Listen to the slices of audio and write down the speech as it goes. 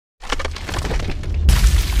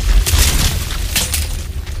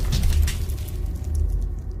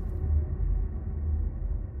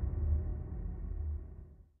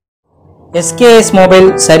s.k.s mobile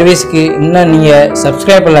சர்வீஸ்க்கு இன்னும் நீங்கள்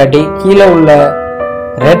subscribe பண்ணாட்டி கீழே உள்ள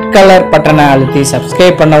ரெட் கலர் பட்டனை அழுத்தி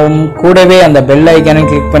சப்ஸ்கிரைப் பண்ணவும் கூடவே அந்த பெல் ஐக்கானை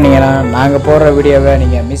கிளிக் பண்ணிங்கன்னா நாங்கள் போடுற வீடியோவை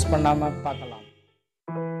நீங்கள் மிஸ் பண்ணாமல் பார்க்கலாம்.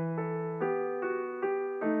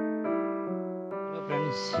 ஹலோ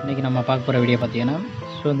ஃப்ரெண்ட்ஸ், இன்றைக்கி நம்ம பார்க்க போகிற வீடியோ பார்த்தீங்கன்னா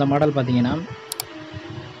இந்த மாடல் பார்த்தீங்கன்னா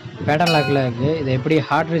பேட்டர்ன் லாக்கில் இருக்குது. இதை எப்படி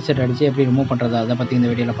ஹார்ட் ரீசெட் அடித்து எப்படி ரிமூவ் பண்ணுறது அதை பற்றி இந்த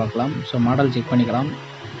வீடியோவில் பார்க்கலாம். மாடல் செக் பண்ணிக்கலாம்.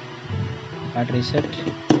 Heart reset.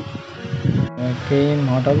 Okay,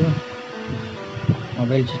 model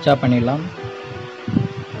mobile சுவிட்ச் ஆஃப் பண்ணிடலாம்.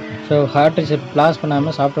 ஹார்ட் ரீசெட் ப்ளாஸ்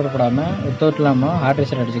பண்ணாமல் சாஃப்ட்வேர் போடாமல் வித்தவுட் இல்லாமல் ஹார்ட்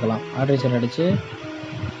ரீசெட் அடிச்சுக்கலாம். ஹார்ட் ரீசெட் அடித்து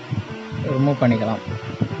ரிமூவ் பண்ணிக்கலாம்.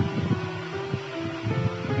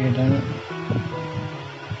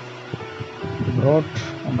 Broad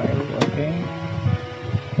mobile. Okay,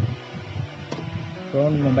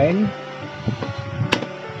 prone mobile.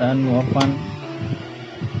 தென் ஓப்பன்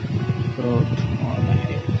ப்ரோட் மொபைல்.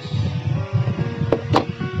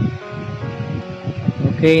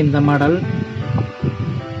 ஓகே, இந்த மாடல்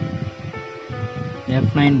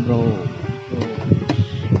F9 Pro.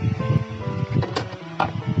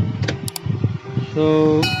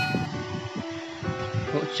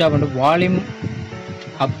 வால்யூம்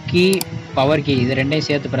அப் கீ, பவர் கீ இது ரெண்டையும்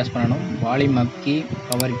சேர்த்து ப்ரெஸ் பண்ணணும். வால்யூம் அப் கீ,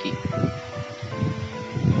 பவர் கீ.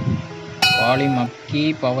 வால்யூம் அப் கீ,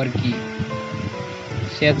 பவர் கீ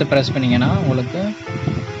சேர்த்து ப்ரெஸ் பண்ணிங்கன்னா உங்களுக்கு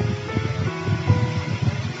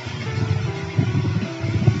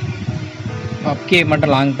அப் கீ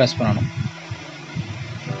மட்டும் லாங் ப்ரெஸ் பண்ணணும்.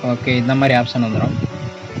 ஓகே, இந்த மாதிரி ஆப்ஷன் வந்துடும்.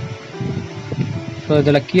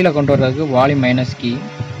 இதில் கீழே கொண்டு வர்றதுக்கு volume minus key.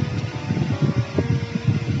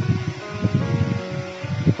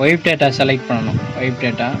 Vibe data select பண்ணணும். Vibe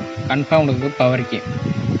data கன்ஃபார்முக்கு power key.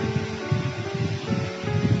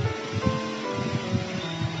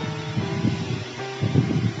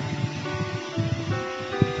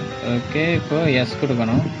 Okay, இப்போ எஸ்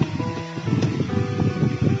கொடுக்கணும்.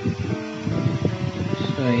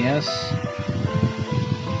 எஸ்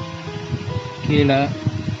கீழே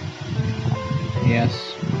S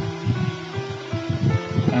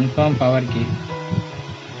confirm power key.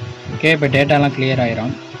 Okay, இப்போ டேட்டாலாம் கிளியர்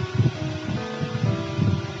ஆகிரும்.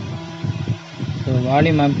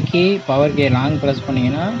 வால்யூம் அப் key, power key long press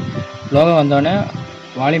பண்ணிங்கன்னா லோகோ வந்தோடனே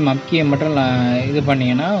வால்யூம் அப் கீயை மட்டும் இது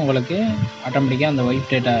பண்ணிங்கன்னா உங்களுக்கு ஆட்டோமேட்டிக்காக அந்த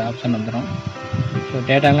வைப் டேட்டா ஆப்ஷன் வந்துடும்.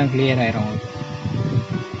 டேட்டாலாம் கிளியர் ஆகிரும் உங்களுக்கு.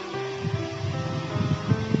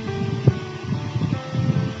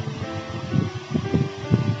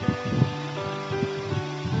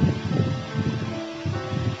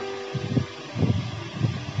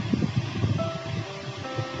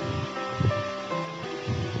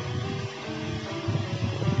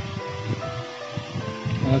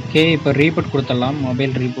 ஓகே, இப்போ ரீபூட் கொடுத்துடலாம்.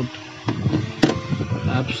 Mobile reboot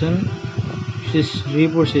option,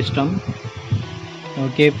 reboot system.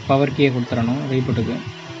 Okay, power கீயை கொடுத்துடணும் ரீபூட்டுக்கு.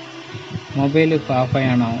 மொபைல் இப்போ ஆஃப்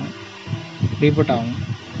ஆகும், ரீபூட் ஆகும்.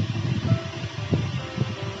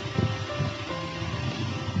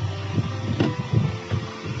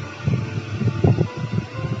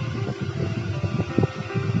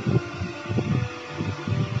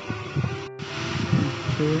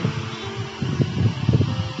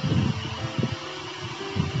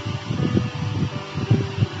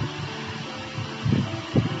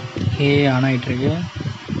 ஆன் ஆகிட்டுருக்கு.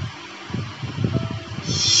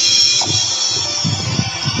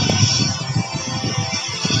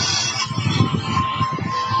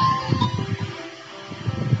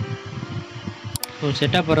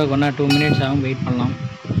 செட்டப் வர்றதுக்கு 1 or 2 minutes ஆகும். வெயிட் பண்ணலாம்.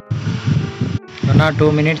 1 or 2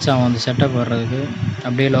 minutes ஆகும் அந்த செட்டப் வர்றதுக்கு.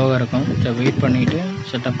 அப்படியே லோவாக இருக்கும். வெயிட் பண்ணிவிட்டு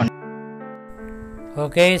செட்டப் பண்ணி.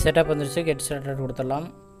 ஓகே, செட்டப் வந்துருச்சு. கெட் ஸ்டார்டட் கொடுத்துடலாம்.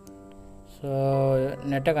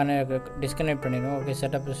 நெட்டை டிஸ்கனெக்ட் பண்ணிடுவோம். Okay,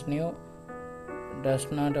 setup is new, does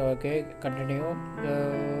not. Okay, continue.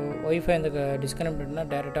 Wifi இந்த டிஸ்கனெக்ட் பண்ணினா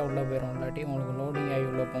டேரெக்டாக உள்ளே போயிடும். இல்லாட்டி உங்களுக்கு லோடிங் ஆகி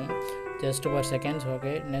உள்ளே போகும். Just for seconds.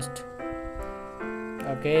 Okay, next.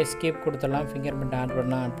 Okay, skip கொடுத்துடலாம். ஃபிங்கர் பிரிண்ட் ஆட்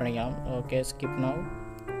பண்ணால் ஆட் பண்ணிக்கலாம். Okay, skip now.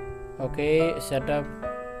 Okay,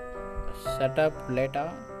 setup லேட்டா.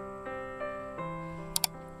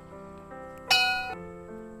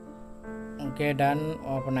 Okay, ton.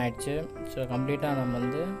 ஓப்பன் ஆகிடுச்சு. கம்ப்ளீட்டாக நம்ம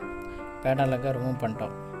பேட்டர்ன் லாக்கை ரிமூவ்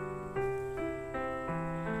பண்ணிட்டோம்.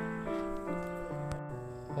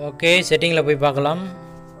 ஓகே, செட்டிங்கில் போய் பார்க்கலாம்.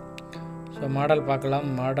 மாடல் பார்க்கலாம்.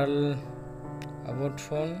 Model about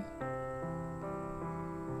phone.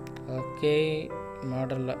 ஓகே,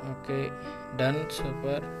 மாடலில். Okay, ton.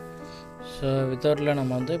 சூப்பர். வித்தவுட்டில்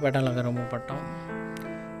நம்ம பேட்டர்ன் லாக்கை ரிமூவ் பண்ணிட்டோம்.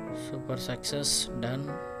 Super, success, ton.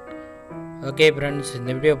 Okay friends,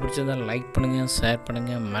 இந்த வீடியோ பிடிச்சிருந்தால் லைக் பண்ணுங்கள், ஷேர்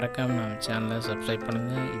பண்ணுங்கள், மறக்காமல் நம்ம சேனலை சப்ஸ்கிரைப்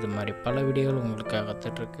பண்ணுங்கள். இது மாதிரி பல வீடியோகள் உங்களுக்காக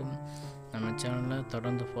கற்றுட்ருக்கு. நம்ம சேனலை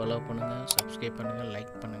தொடர்ந்து ஃபாலோ பண்ணுங்கள், சப்ஸ்கிரைப் பண்ணுங்கள்,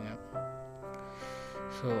 லைக் பண்ணுங்கள்.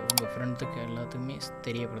 ஸோ உங்கள் ஃப்ரெண்ட்ஸுக்கு எல்லாத்துக்குமே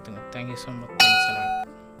தெரியப்படுத்துங்க. Thank you so much. Thanks a lot.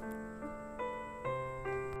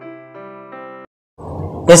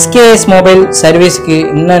 s.k.s mobile சர்வீஸ்க்கு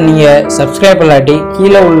இன்னும் நீங்கள் சப்ஸ்கிரைப் பண்ணாட்டி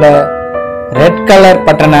கீழே உள்ள ரெட் கலர்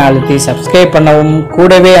பட்டனை அழுத்தி சப்ஸ்கிரைப் பண்ணவும்,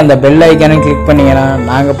 கூடவே அந்த பெல் ஐக்கானை கிளிக் பண்ணிங்கன்னா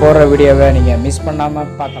நாங்கள் போடுற வீடியோவை நீங்கள் மிஸ்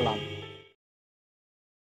பண்ணாமல் பார்க்கலாம்.